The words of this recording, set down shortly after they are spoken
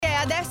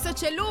adesso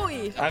c'è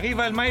lui.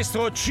 Arriva il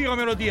maestro Ciro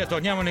Melodia,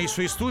 torniamo nei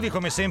suoi studi,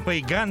 come sempre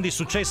i grandi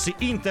successi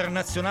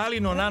internazionali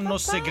non hanno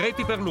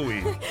segreti per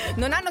lui.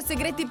 Non hanno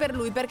segreti per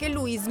lui perché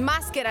lui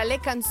smaschera le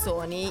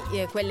canzoni,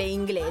 quelle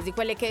inglesi,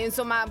 quelle che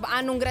insomma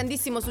hanno un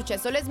grandissimo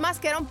successo, le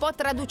smaschera un po'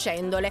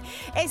 traducendole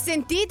e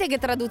sentite che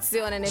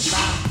traduzione ne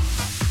fa.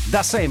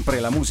 Da sempre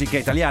la musica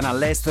italiana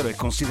all'estero è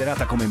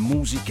considerata come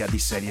musica di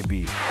serie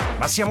B.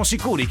 Ma siamo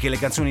sicuri che le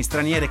canzoni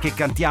straniere che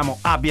cantiamo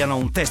abbiano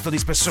un testo di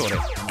spessore?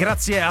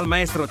 Grazie al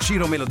maestro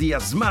Ciro Melodia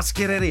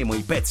smaschereremo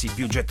i pezzi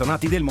più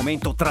gettonati del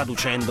momento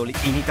traducendoli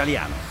in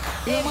italiano.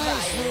 Il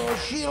maestro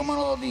Ciro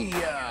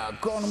Melodia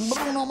con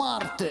Bruno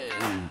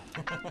Martin,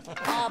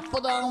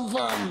 Uptown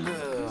Funk,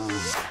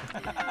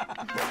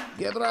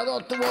 che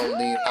tradotto vuol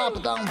dire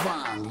Uptown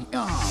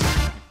Funk.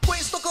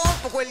 Questo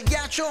colpo, quel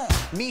ghiaccio,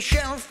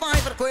 Michelle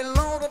Pfeiffer,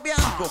 quell'oro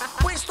bianco.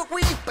 Questo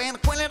qui per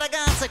quelle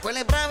ragazze,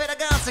 quelle brave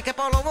ragazze che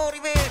poi lavori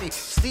veri,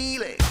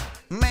 stile,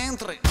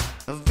 mentre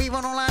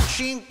vivono la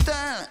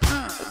città.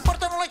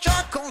 Portano le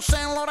ciocche con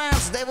Saint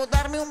Laurent, devo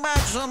darmi un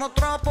bacio, sono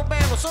troppo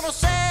bello, sono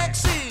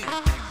sexy.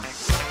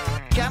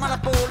 Chiama la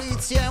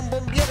polizia e un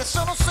bombiere,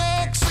 sono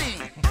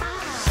sexy.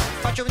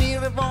 Faccio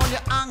venire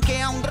voglia anche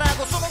a un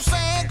drago, sono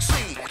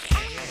sexy.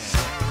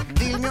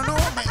 Di il mio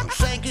nome,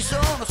 sai chi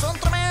sono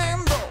tremendo.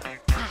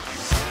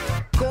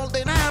 Col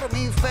denaro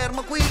mi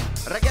fermo qui.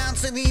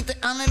 Ragazze dite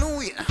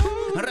alleluia.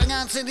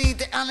 Ragazze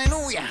dite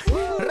alleluia.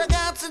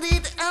 Ragazze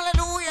dite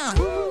alleluia.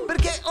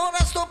 Perché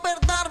ora sto per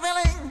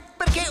darvele.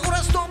 Perché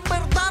ora sto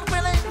per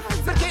darvele.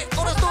 Perché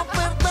ora sto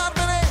per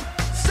darvele.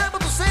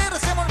 Sabato sera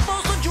siamo al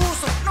posto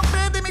giusto. Non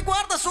crede, mi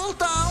guarda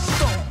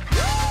soltanto.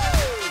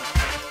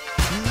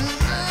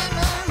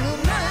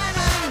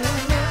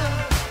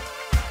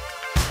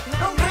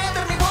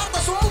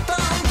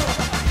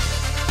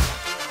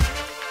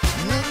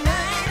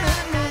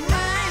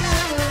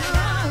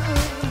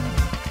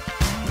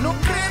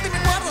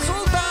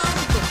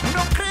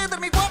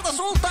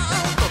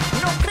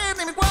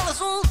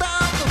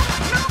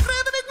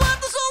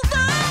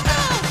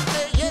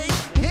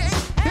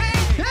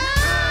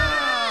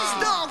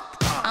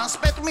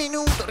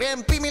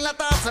 Riempimi la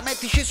tazza,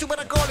 mettici super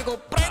alcolico,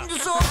 prendi un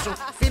sorso,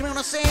 firmi un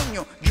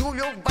assegno,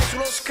 Giulio vai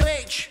sullo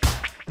scratch.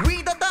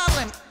 Guida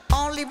Darlem,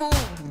 Hollywood,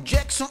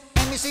 Jackson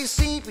e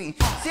Mississippi.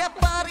 Se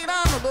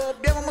appariranno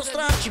dobbiamo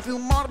mostrarci più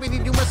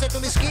morbidi di un versetto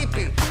di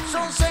Skippy.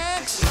 Son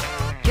sexy,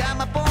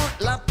 chiama poi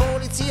la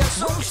polizia,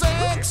 son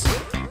sexy.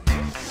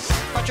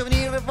 Faccio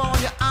venire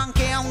voglia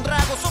anche a un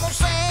drago, sono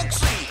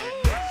sexy.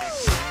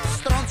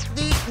 Stronzo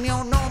di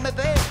mio nome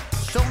vero,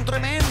 son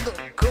tremendo,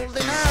 col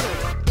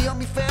denaro io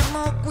mi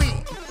fermo qui.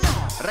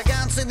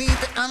 Ragazze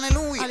dite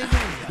alleluia,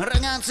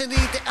 ragazze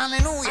dite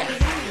alleluia,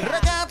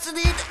 ragazze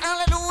dite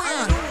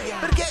alleluia,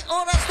 perché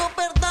ora sto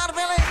per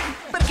darvele,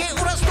 perché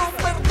ora sto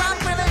per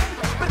darvele,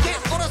 perché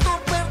ora sto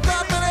per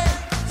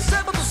darvele.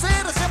 Sabato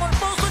sera siamo al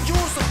posto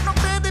giusto, non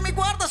crede, mi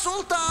guarda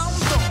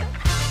soltanto.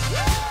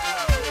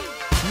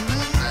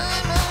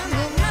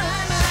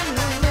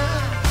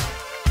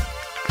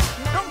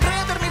 Non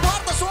crede, mi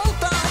guarda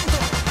soltanto.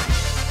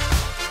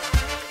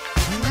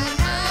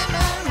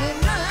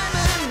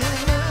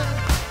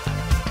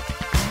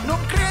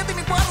 Non crede,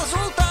 mi guarda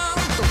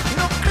soltanto.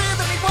 Non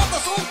crede, mi guarda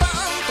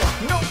soltanto.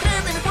 Non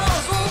crede, mi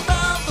guarda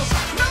soltanto.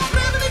 Non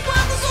crede, mi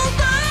guarda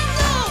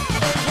soltanto.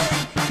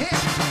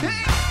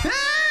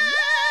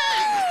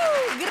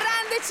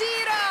 Grande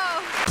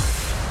Ciro!